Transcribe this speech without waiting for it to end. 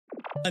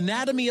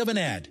Anatomy of an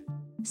ad.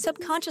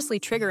 Subconsciously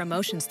trigger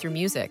emotions through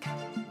music.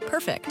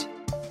 Perfect.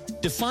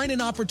 Define an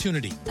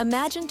opportunity.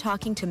 Imagine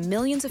talking to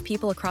millions of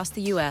people across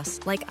the U.S.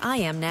 like I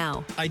am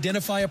now.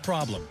 Identify a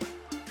problem.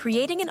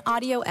 Creating an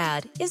audio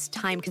ad is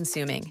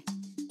time-consuming.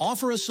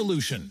 Offer a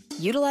solution.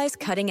 Utilize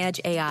cutting-edge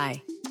AI.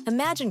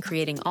 Imagine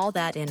creating all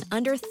that in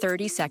under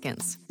 30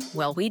 seconds.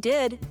 Well, we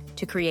did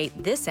to create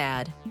this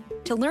ad.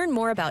 To learn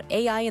more about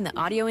AI in the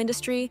audio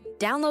industry,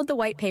 download the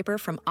white paper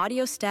from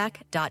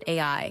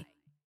audiostack.ai.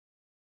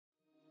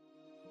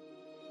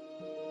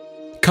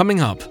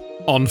 Coming up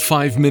on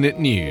 5 Minute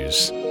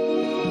News.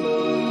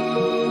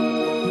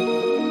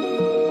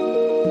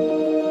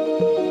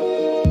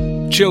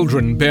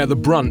 Children bear the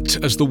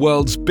brunt as the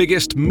world's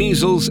biggest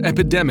measles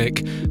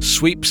epidemic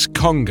sweeps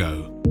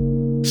Congo.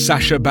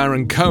 Sacha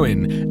Baron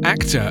Cohen,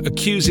 actor,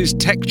 accuses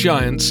tech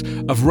giants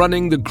of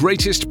running the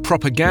greatest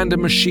propaganda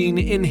machine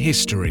in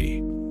history.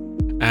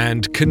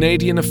 And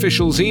Canadian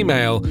officials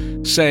email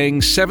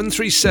saying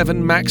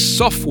 737 MAX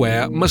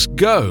software must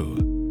go.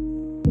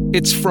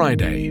 It's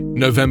Friday,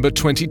 November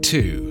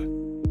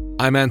 22.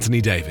 I'm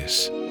Anthony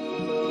Davis.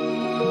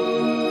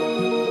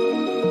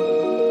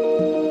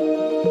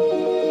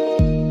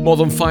 More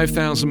than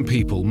 5,000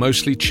 people,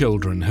 mostly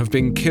children, have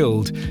been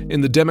killed in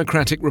the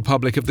Democratic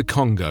Republic of the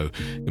Congo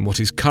in what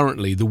is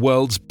currently the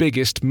world's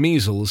biggest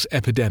measles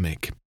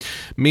epidemic.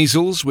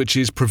 Measles, which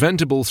is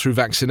preventable through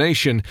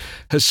vaccination,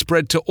 has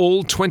spread to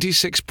all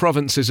 26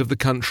 provinces of the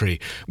country,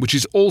 which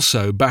is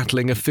also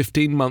battling a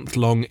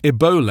 15-month-long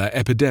Ebola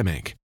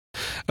epidemic.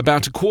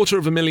 About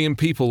 250,000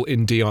 people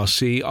in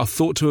DRC are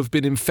thought to have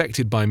been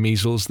infected by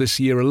measles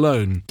this year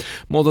alone,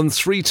 more than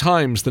 3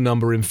 times the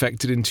number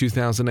infected in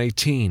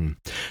 2018.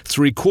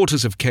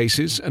 3/4 of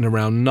cases and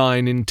around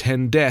 9 in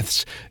 10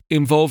 deaths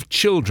involved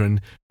children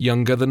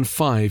younger than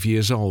 5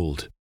 years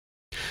old.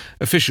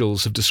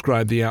 Officials have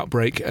described the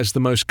outbreak as the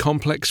most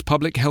complex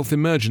public health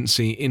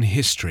emergency in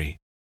history.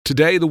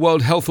 Today, the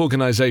World Health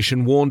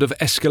Organization warned of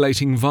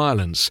escalating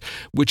violence,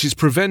 which is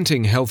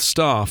preventing health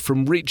staff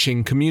from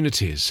reaching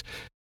communities.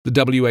 The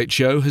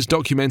WHO has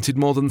documented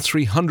more than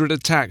 300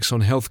 attacks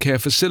on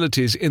healthcare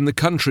facilities in the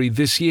country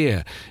this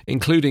year,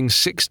 including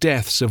 6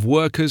 deaths of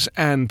workers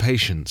and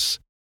patients.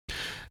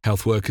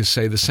 Health workers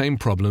say the same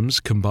problems,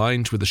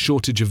 combined with a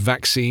shortage of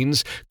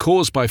vaccines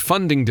caused by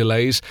funding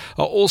delays,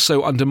 are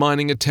also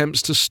undermining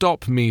attempts to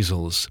stop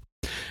measles.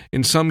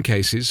 In some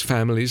cases,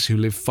 families who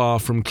live far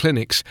from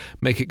clinics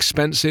make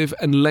expensive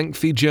and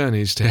lengthy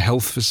journeys to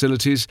health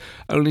facilities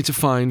only to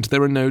find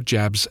there are no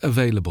jabs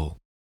available.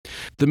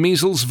 The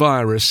measles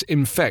virus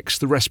infects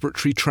the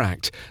respiratory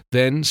tract,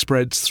 then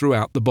spreads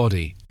throughout the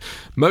body.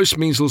 Most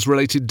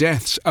measles-related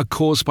deaths are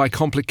caused by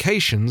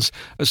complications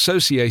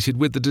associated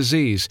with the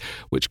disease,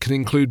 which can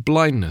include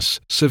blindness,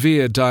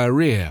 severe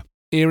diarrhea,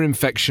 ear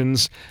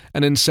infections,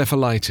 and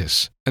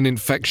encephalitis, an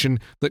infection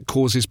that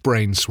causes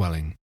brain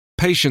swelling.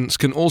 Patients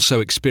can also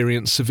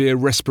experience severe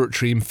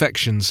respiratory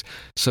infections,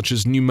 such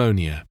as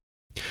pneumonia.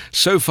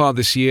 So far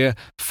this year,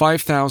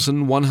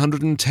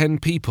 5,110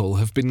 people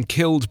have been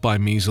killed by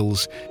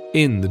measles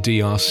in the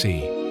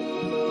DRC.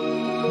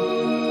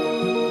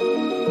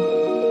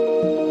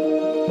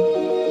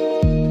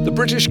 The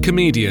British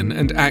comedian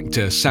and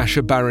actor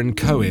Sacha Baron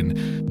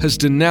Cohen has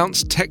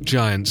denounced tech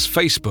giants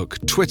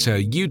Facebook, Twitter,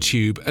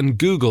 YouTube and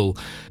Google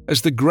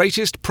as the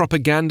greatest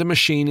propaganda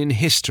machine in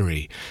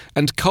history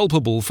and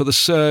culpable for the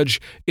surge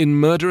in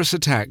murderous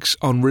attacks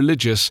on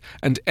religious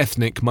and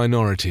ethnic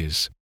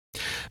minorities.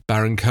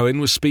 Baron Cohen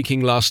was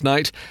speaking last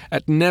night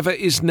at Never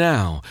Is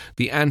Now,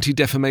 the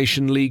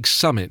Anti-Defamation League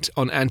Summit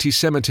on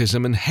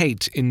Anti-Semitism and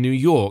Hate in New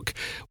York,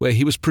 where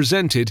he was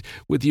presented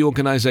with the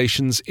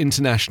organization's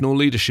International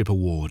Leadership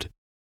Award.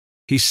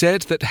 He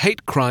said that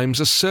hate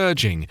crimes are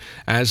surging,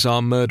 as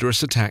are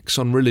murderous attacks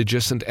on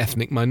religious and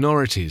ethnic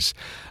minorities,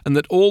 and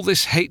that all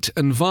this hate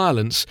and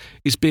violence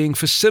is being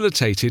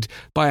facilitated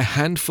by a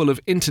handful of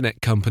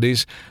internet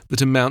companies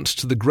that amount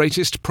to the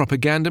greatest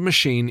propaganda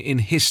machine in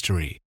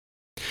history.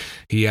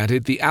 He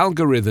added the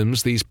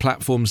algorithms these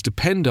platforms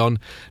depend on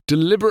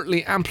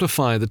deliberately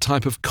amplify the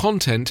type of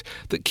content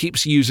that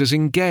keeps users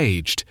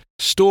engaged,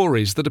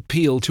 stories that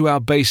appeal to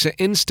our baser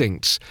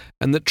instincts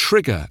and that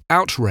trigger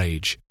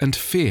outrage and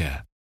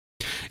fear.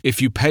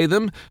 If you pay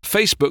them,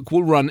 Facebook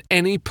will run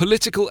any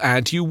political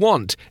ad you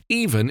want,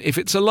 even if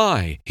it's a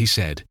lie, he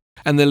said,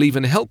 and they'll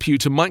even help you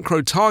to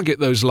micro-target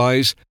those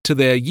lies to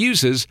their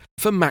users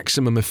for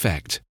maximum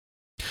effect.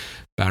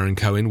 Baron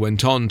Cohen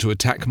went on to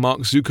attack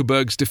Mark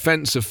Zuckerberg's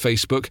defense of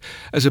Facebook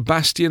as a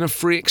bastion of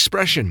free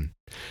expression.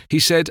 He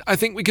said, "I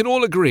think we can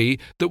all agree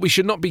that we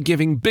should not be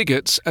giving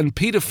bigots and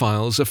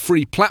paedophiles a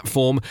free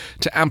platform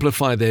to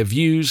amplify their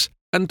views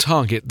and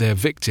target their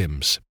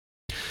victims."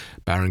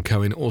 Baron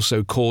Cohen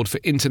also called for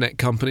internet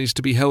companies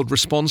to be held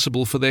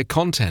responsible for their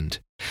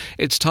content.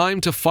 It's time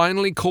to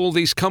finally call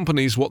these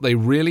companies what they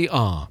really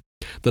are,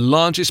 the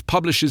largest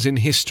publishers in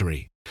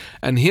history.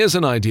 And here's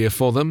an idea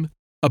for them.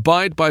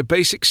 Abide by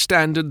basic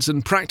standards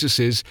and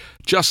practices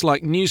just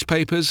like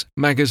newspapers,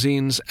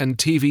 magazines and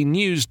TV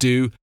news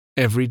do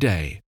every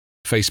day.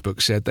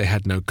 Facebook said they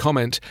had no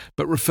comment,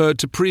 but referred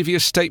to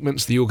previous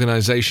statements the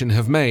organisation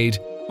have made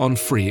on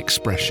free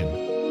expression.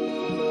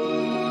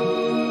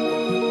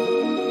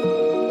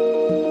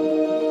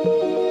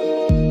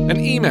 An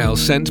email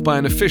sent by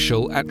an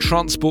official at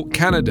Transport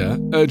Canada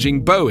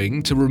urging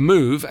Boeing to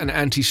remove an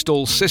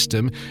anti-stall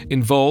system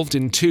involved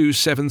in 2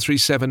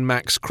 737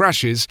 MAX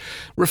crashes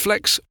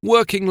reflects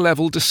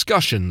working-level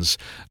discussions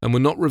and were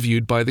not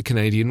reviewed by the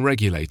Canadian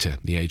regulator,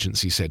 the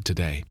agency said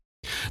today.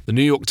 The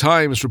New York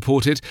Times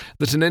reported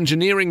that an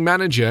engineering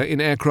manager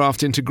in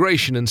aircraft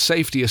integration and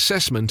safety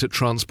assessment at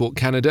Transport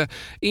Canada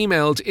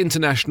emailed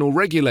international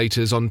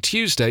regulators on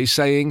Tuesday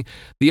saying,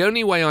 "The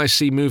only way I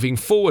see moving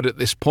forward at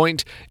this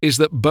point is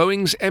that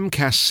Boeing's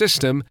MCAS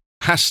system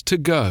has to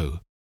go."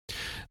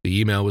 The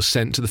email was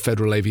sent to the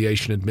Federal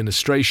Aviation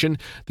Administration,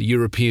 the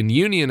European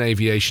Union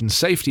Aviation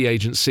Safety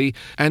Agency,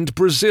 and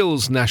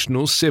Brazil's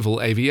National Civil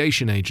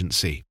Aviation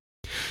Agency.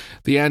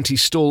 The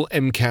anti-stall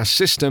MCAS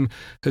system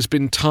has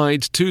been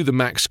tied to the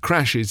MAX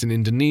crashes in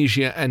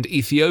Indonesia and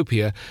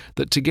Ethiopia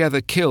that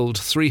together killed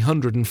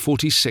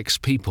 346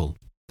 people.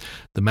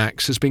 The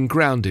MAX has been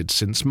grounded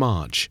since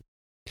March.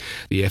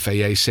 The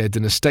FAA said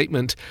in a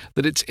statement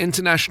that its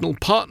international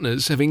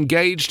partners have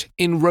engaged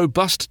in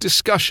robust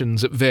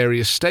discussions at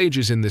various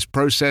stages in this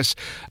process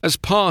as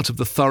part of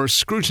the thorough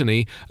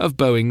scrutiny of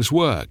Boeing's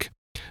work.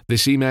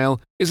 This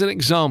email is an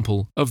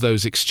example of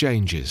those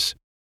exchanges.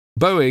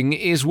 Boeing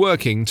is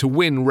working to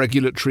win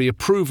regulatory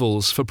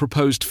approvals for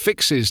proposed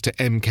fixes to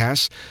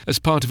MCAS as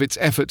part of its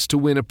efforts to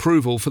win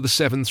approval for the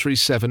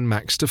 737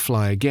 MAX to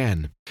fly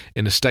again.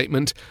 In a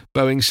statement,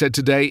 Boeing said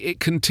today it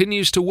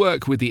continues to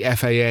work with the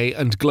FAA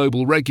and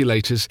global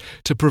regulators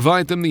to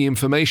provide them the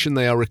information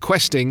they are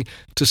requesting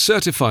to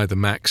certify the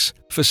MAX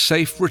for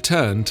safe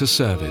return to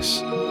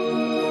service.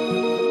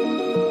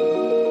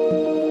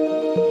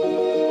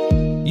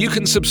 You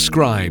can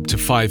subscribe to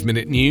 5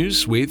 Minute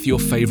News with your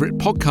favourite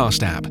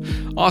podcast app.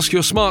 Ask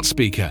your smart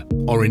speaker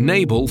or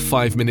enable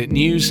 5 Minute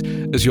News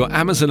as your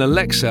Amazon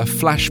Alexa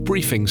flash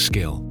briefing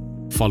skill.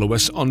 Follow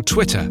us on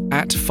Twitter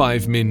at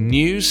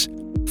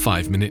 5MinNews.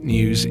 5 Minute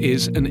News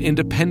is an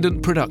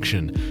independent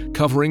production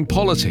covering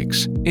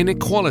politics,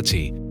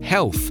 inequality,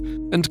 health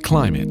and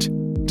climate,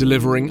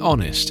 delivering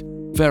honest,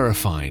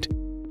 verified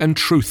and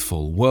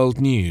truthful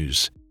world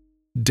news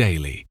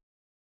daily.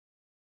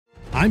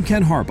 I'm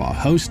Ken Harbaugh,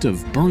 host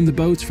of Burn the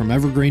Boats from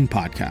Evergreen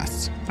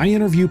Podcasts. I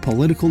interview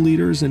political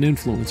leaders and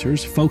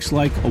influencers, folks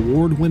like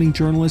award-winning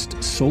journalist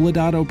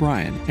Soledad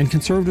O'Brien and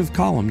conservative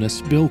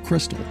columnist Bill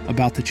Kristol,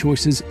 about the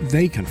choices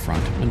they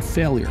confront when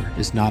failure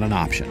is not an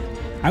option.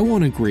 I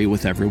won't agree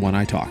with everyone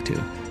I talk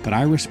to, but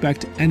I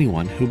respect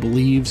anyone who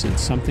believes in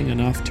something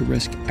enough to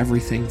risk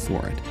everything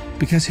for it.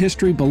 Because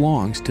history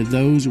belongs to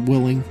those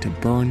willing to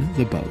burn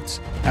the boats.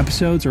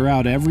 Episodes are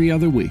out every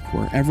other week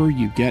wherever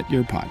you get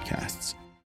your podcasts.